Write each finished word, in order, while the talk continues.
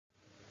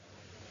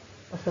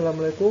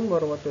Assalamualaikum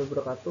warahmatullahi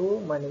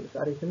wabarakatuh. My name is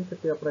Arifin,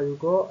 Setia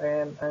Prayugo,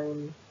 and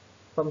I'm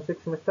from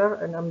 6th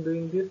semester, and I'm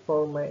doing this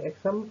for my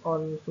exam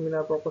on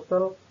seminar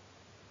proposal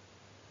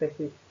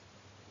thesis.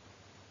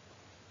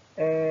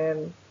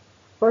 And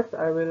first,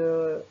 I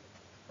will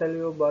tell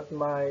you about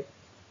my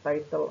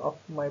title of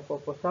my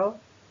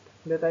proposal.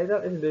 The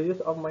title is the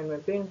use of mind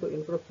mapping to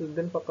improve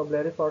student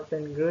vocabulary for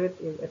 10th grade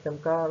in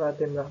SMK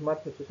Raden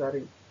Rahmat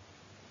Mesusari.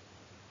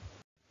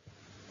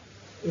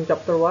 In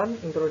chapter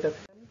 1,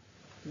 Introduction,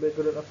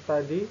 Background of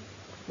Study,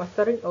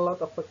 mastering a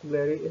lot of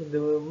vocabulary is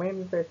the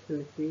main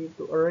facility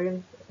to arrange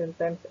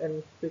sentences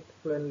and speak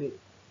fluently.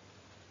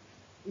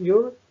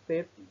 Your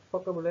state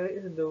vocabulary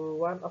is the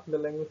one of the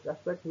language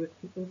aspect which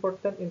is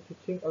important in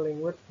teaching a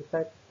language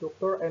besides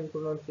structure and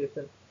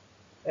pronunciation.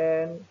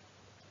 And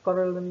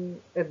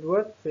Carolyn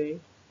Edwards say,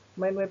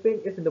 mind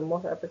mapping is the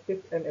most effective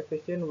and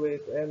efficient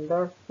way to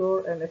enter,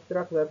 store, and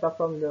extract data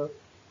from the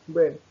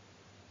brain.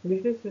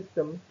 This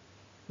system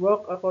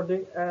work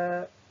according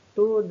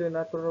to the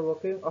natural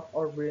working of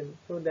our brain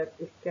so that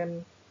it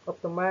can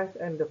optimize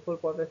and the full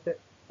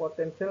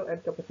potential and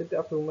capacity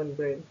of human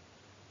brain.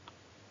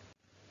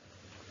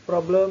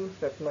 Problem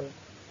statement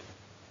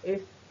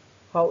is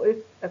how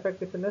is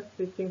effectiveness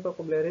teaching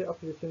vocabulary of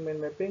using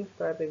mind mapping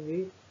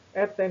strategy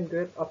at 10th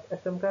grade of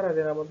SMK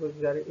Raden Rahmat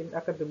Muzari in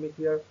academic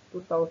year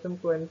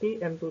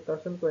 2020 and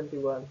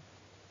 2021.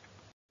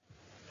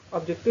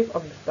 Objective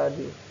of the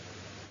study.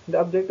 The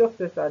objective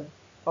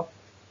of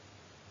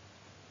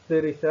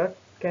the research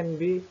can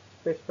be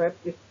specified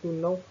is to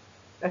know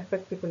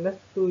effectiveness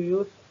to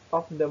use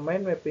of the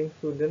mind mapping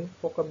student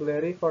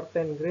vocabulary for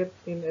 10th grade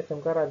in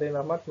SMK Raden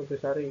Rahmat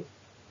Muzari.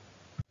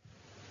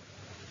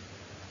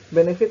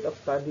 Benefit of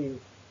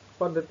study.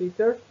 For the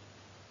teachers,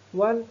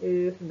 one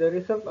is the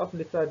result of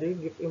the study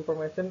gives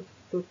information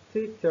to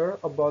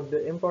teacher about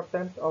the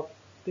importance of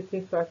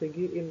teaching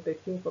strategy in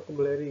teaching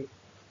vocabulary.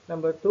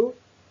 Number two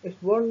is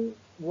one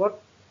word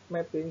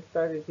mapping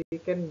strategy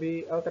can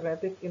be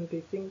alternative in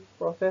teaching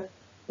process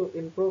to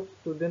improve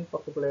student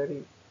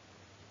vocabulary.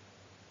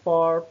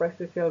 For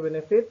practical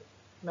benefit,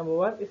 number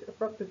one is a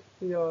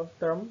practical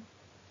term.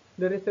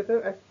 The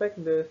researcher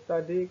expects the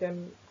study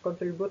can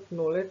contribute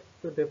knowledge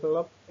to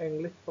develop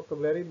English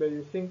vocabulary by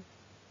using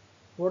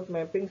word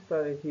mapping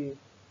strategy.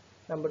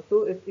 Number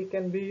two is it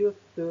can be used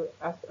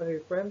as a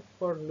reference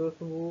for those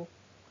who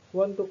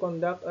want to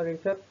conduct a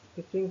research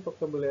teaching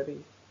vocabulary.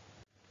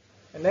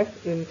 And next,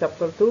 in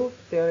chapter 2,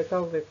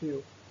 theoretical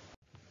review.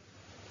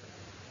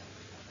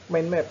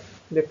 Mind map.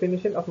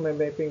 Definition of mind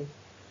mapping.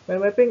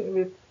 Mind mapping,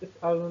 which is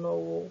also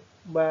known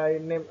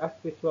by name as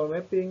visual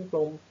mapping,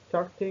 flow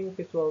charting,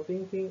 visual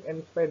thinking,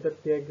 and spider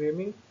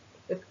diagramming,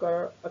 is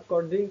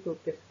according to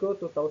Casco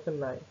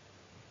 2009.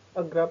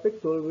 A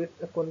graphic tool which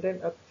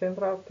contains a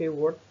central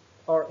keyword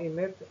or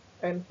image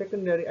and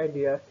secondary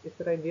ideas is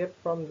radiated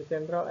from the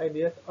central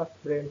ideas of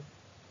brain.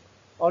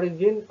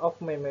 Origin of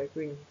mind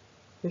mapping.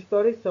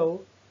 History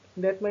shows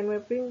that mind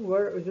mapping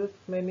were used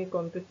many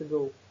countries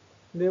ago.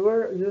 They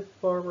were used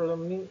for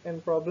learning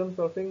and problem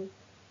solving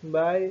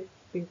by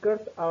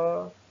thinkers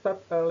such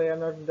as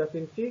Leonardo da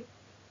Vinci,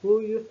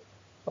 who used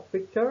a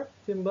picture,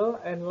 symbol,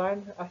 and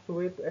line as a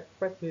way to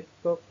express his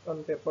thoughts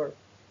on paper.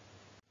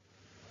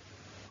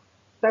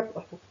 Type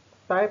of,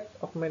 Types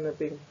of mind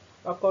mapping.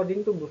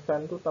 According to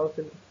Busan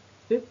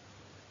 2006,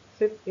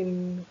 set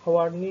in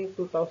Hawaii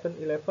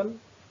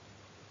 2011,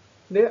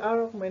 there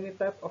are many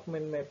types of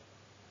mind map.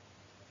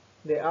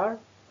 They are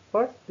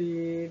first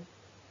the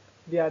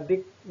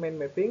dyadic mind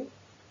mapping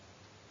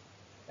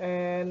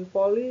and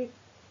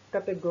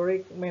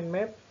polycategoric mind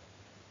map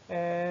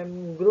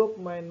and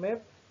group mind map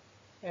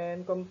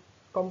and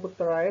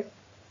computerized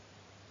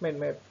mind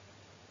map.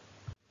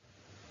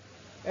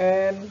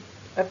 And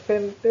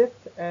advantage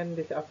and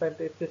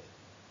disadvantages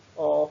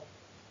of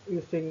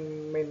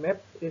using mind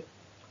maps is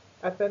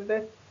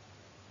advantage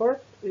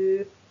first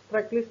is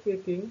strictly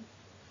speaking,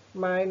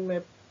 mind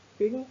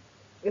mapping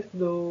is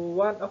the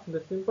one of the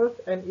simplest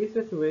and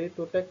easiest way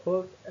to take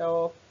hold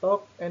of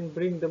thoughts and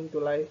bring them to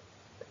life.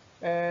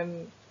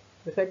 And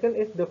the second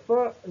is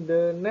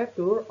the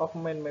nature of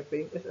mind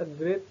mapping is a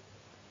great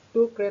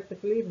to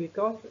creatively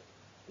because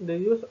the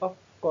use of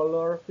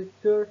color,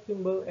 picture,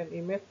 symbol, and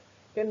image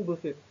can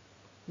boost it,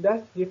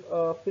 thus give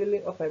a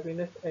feeling of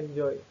happiness and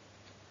joy.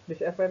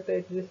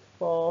 Disadvantages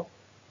for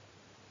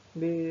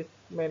this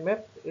mind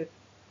map is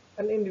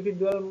an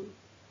individual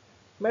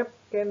map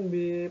can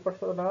be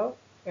personal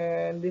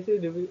and this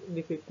is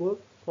difficult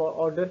for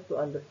others to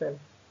understand.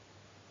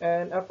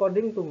 And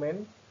according to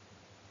Men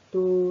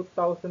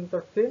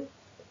 2013,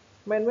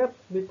 mind maps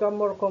become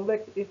more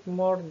complex if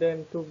more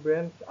than two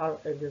brands are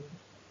added.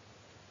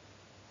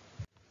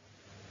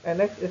 And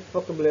next is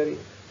vocabulary.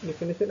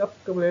 Definition of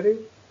vocabulary.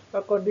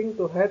 According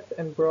to Heads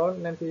and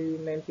Brown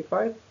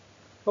 1995,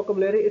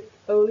 vocabulary is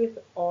a list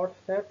or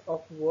set of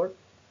words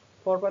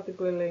for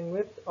particular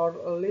language or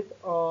a list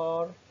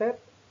or set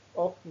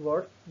of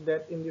words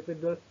that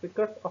individual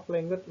speakers of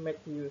language make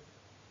use.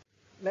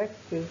 Next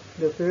is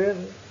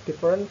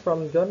different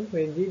from John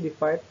Reggie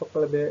divided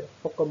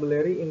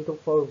vocabulary into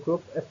four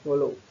groups as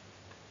follows.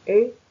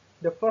 A.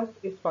 The first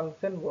is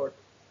function words.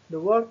 The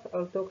words,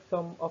 although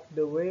some of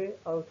the way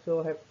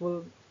also have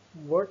full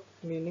word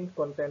meaning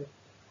contents.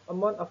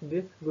 Among of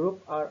these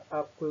group are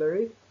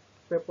auxiliaries,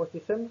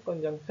 preposition,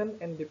 conjunction,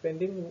 and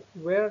depending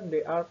where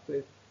they are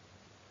placed.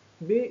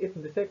 B is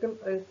the second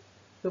is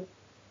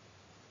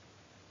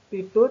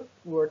substitute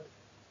words.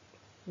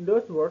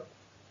 Those words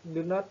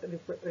do not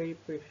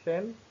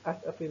represent as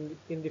an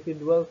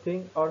individual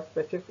thing or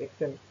specific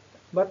action,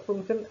 but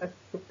function as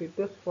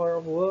substitutes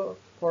for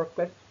for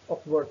class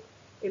of words.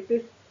 It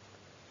is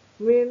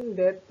mean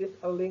that is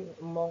a link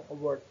among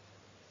words.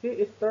 C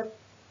is third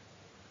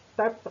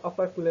types of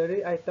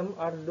auxiliary items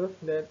are those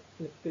that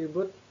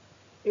distribute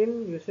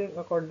in using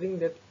according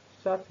that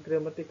such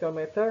grammatical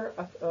matter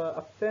as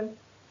absent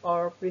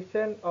or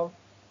present of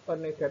a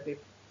negative.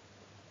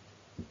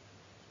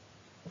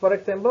 For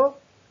example,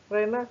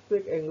 Rena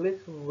speaks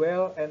English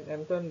well and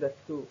Anton does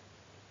too.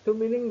 So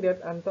meaning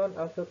that Anton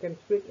also can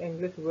speak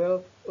English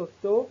well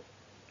also,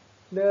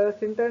 the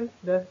sentence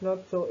does not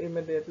show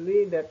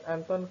immediately that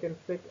Anton can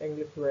speak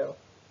English well.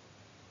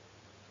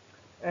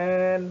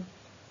 And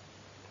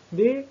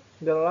D,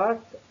 the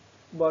large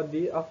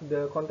body of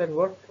the content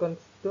words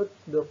constitutes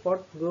the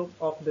fourth group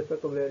of the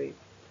vocabulary,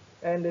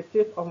 and the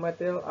chief of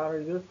material are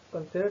used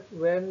considered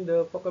when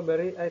the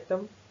vocabulary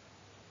item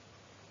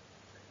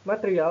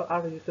material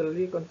are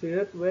usually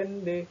considered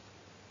when the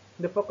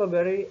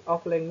vocabulary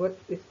of language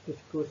is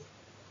discussed.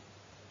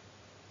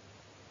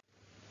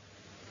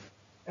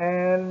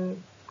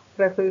 And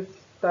preface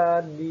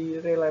study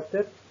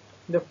related.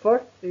 The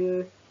first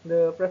is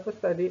the preface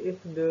study is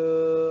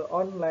the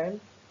on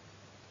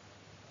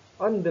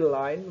the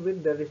line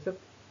with the research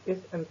is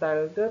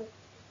entitled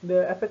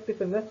the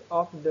effectiveness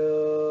of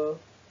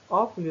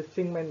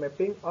using mind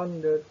mapping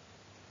on the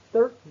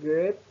third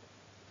grade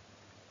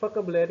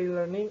vocabulary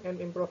learning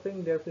and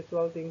improving their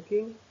visual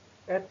thinking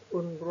at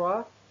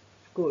UNRWA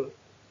school.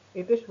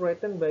 It is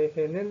written by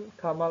Henin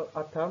Kamal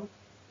Atam,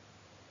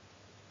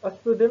 a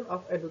student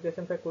of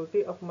Education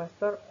Faculty of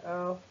Master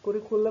of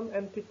Curriculum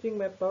and Teaching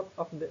Method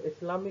of the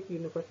Islamic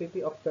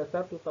University of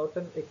Gaza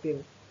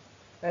 2018.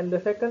 And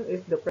the second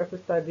is the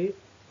preface study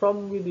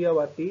from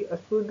Widyawati, a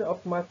student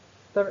of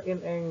Master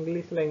in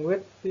English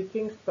Language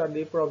Teaching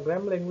Study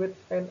Program Language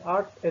and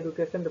Arts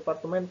Education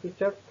Department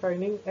Teacher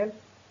Training and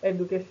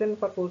Education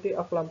Faculty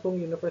of Lampung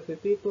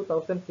University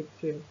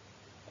 2016.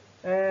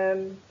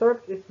 And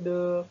third is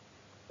the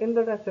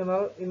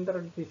International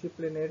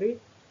Interdisciplinary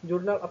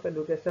Journal of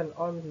Education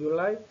on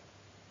July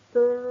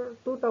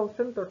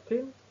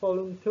 2013,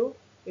 Volume 2,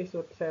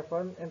 Issue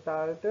 7,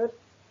 entitled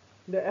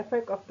The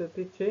Effect of the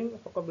Teaching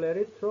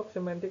Vocabulary Through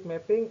Semantic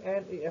Mapping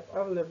and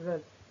EFL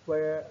Learners,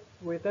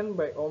 written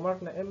by Omar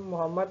Naim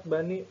Muhammad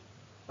Bani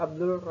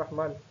Abdul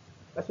Rahman,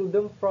 a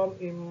student from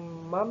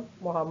Imam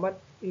Muhammad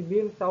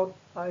Ibn Saud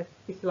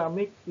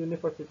Islamic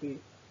University.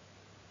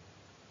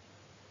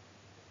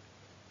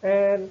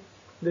 And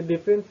the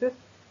differences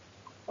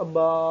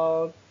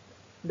about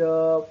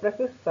the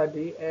previous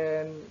study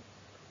and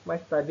my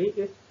study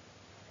is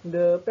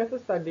the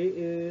previous study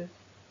is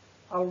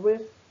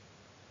always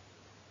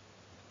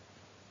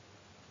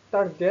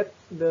target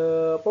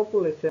the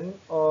population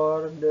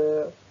or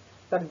the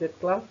target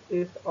class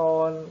is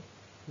on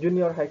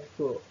junior high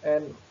school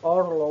and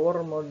or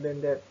lower more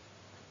than that.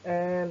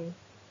 And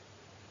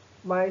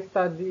my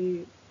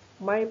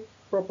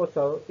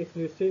proposal is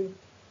using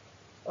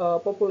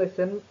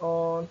population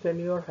on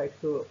senior high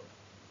school.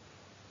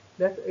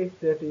 That is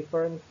the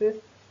differences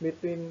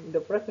between the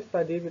previous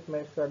study with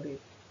my study.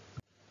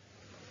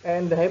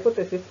 And the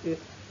hypothesis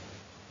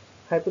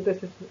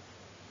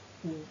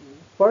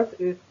first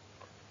is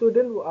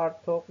students who are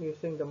taught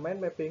using the mind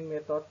mapping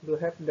method do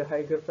have the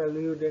higher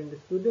value than the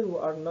students who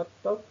are not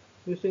taught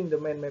using the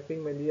mind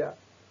mapping media.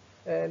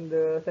 And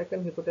the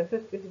second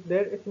hypothesis is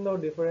there is no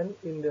difference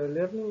in the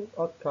learning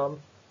outcomes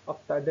of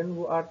students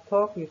who are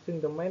taught using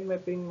the mind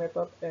mapping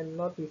method and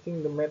not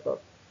using the method.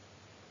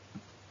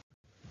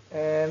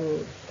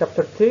 And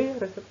chapter 3,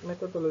 research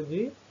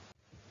methodology.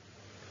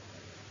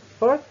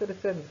 First,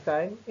 research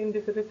design. In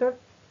this research,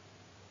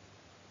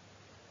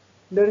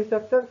 the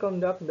researcher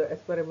conduct the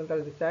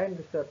experimental design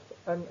research.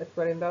 An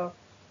experimental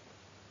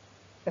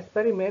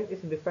experiment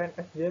is defined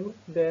as James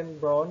Dan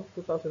Brown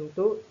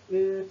 2002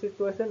 is a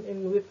situation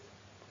in which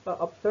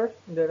observes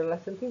the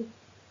relationship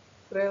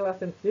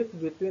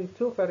between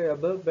two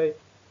variables by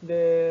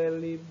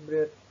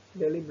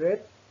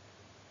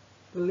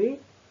deliberately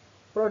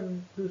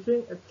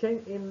producing a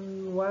change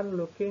in one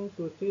looking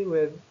to see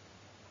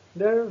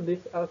whether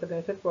this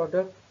alternation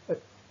product a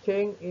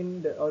change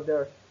in the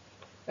other.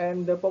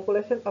 And the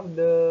population of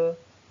this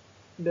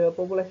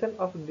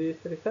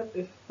research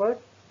is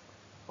first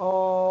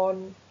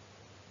on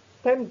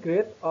 10th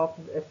grade of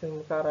the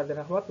SMK Raden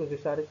Ahmad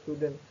Nusantara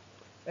student,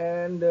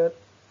 and the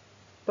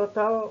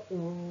total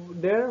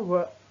there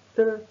were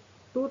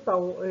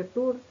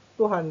 232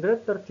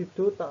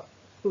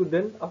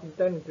 students of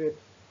 10th grade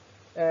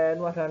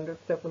and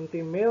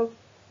 170 males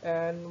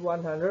and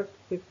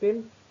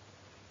 115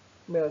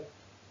 males,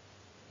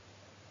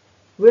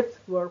 which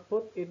were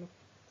put in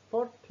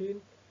 14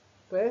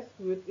 class,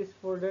 which is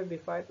further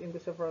divided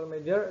into several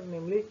measures,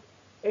 namely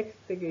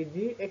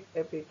XTKG,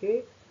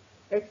 XAPK,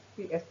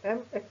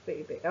 XPSM,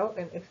 XTITL,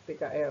 and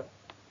XTKL.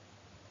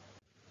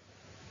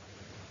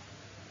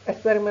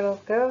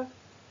 Experimental class.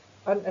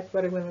 An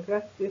experimental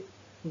class is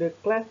the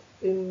class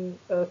in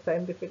a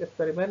scientific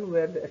experiment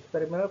where the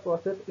experimental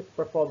process is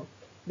performed.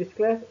 This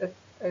class is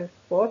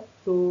exposed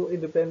to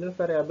independent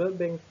variables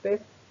being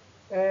tested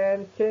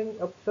and change,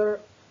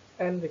 observed,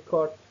 and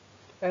recorded.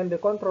 And the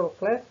control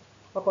class.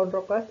 A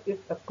control class is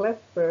a class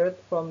separate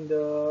from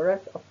the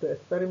rest of the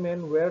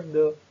experiment where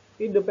the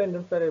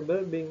independent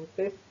variable being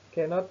tested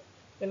cannot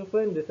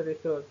influence the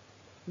result.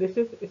 This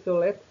is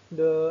isolates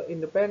the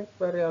independent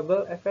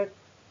variable effect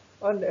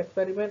on the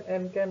experiment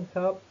and can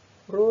help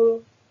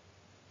rule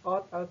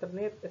out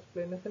alternate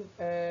explanation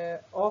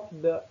of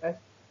the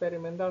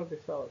experimental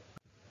result.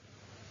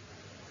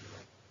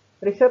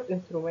 Research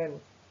instrument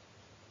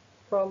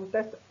from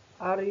test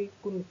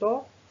Arifin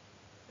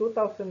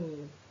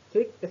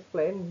 2006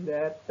 explained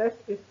that test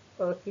is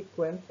a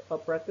sequence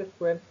of practice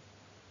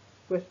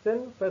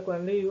questions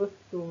frequently used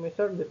to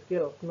measure the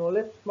skill,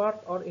 knowledge,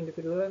 smart, or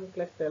individual and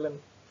class talent.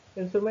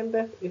 Instrument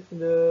test is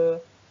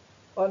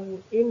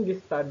in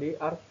this study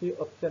are few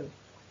options.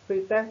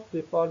 Pre-test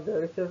before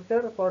the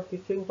researcher for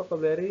teaching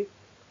vocabulary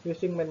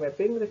using mind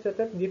mapping.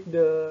 Researcher give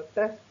the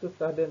test to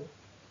students.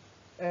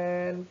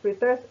 And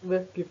pre-test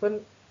was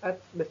given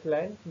at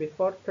baseline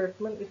before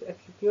treatment is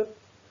executed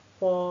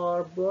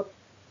for both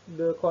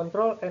the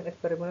control and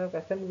experimental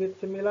question with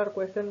similar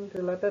questions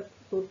related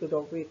to the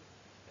topic.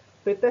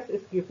 Pre-test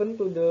is given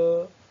to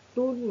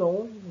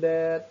know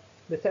that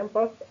the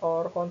samples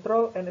or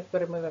control and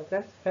experimental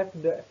test have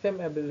the same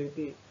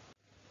ability.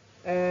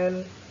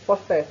 And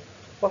post-test.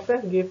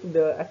 Post-test gives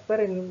the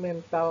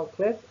experimental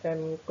class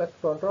and class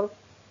control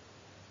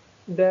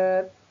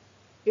that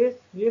is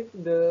give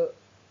the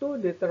to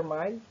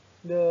determine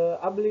the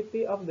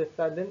ability of the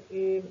student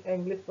in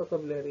English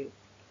vocabulary.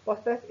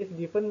 Post-test is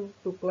given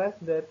to class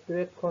that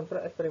grade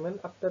control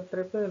experiment after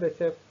treatment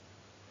received.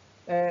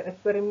 An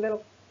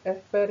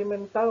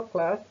experimental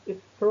class is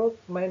through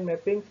mind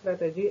mapping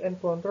strategy and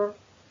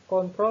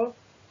control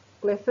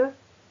classes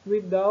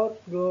without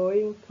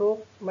going through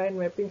mind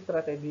mapping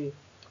strategy.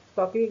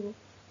 Talking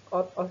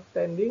out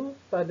outstanding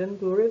student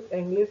to read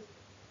English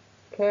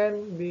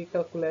can be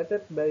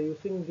calculated by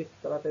using this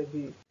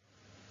strategy.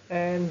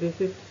 And this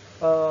is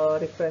a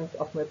reference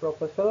of my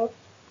proposal.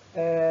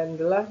 And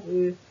the last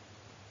is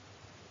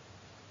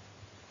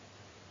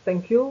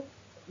thank you.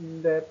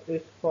 That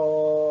is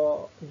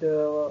for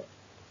the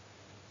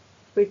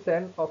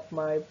present of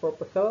my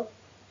proposal.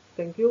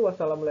 Thank you.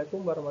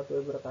 Wassalamualaikum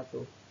warahmatullahi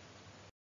wabarakatuh.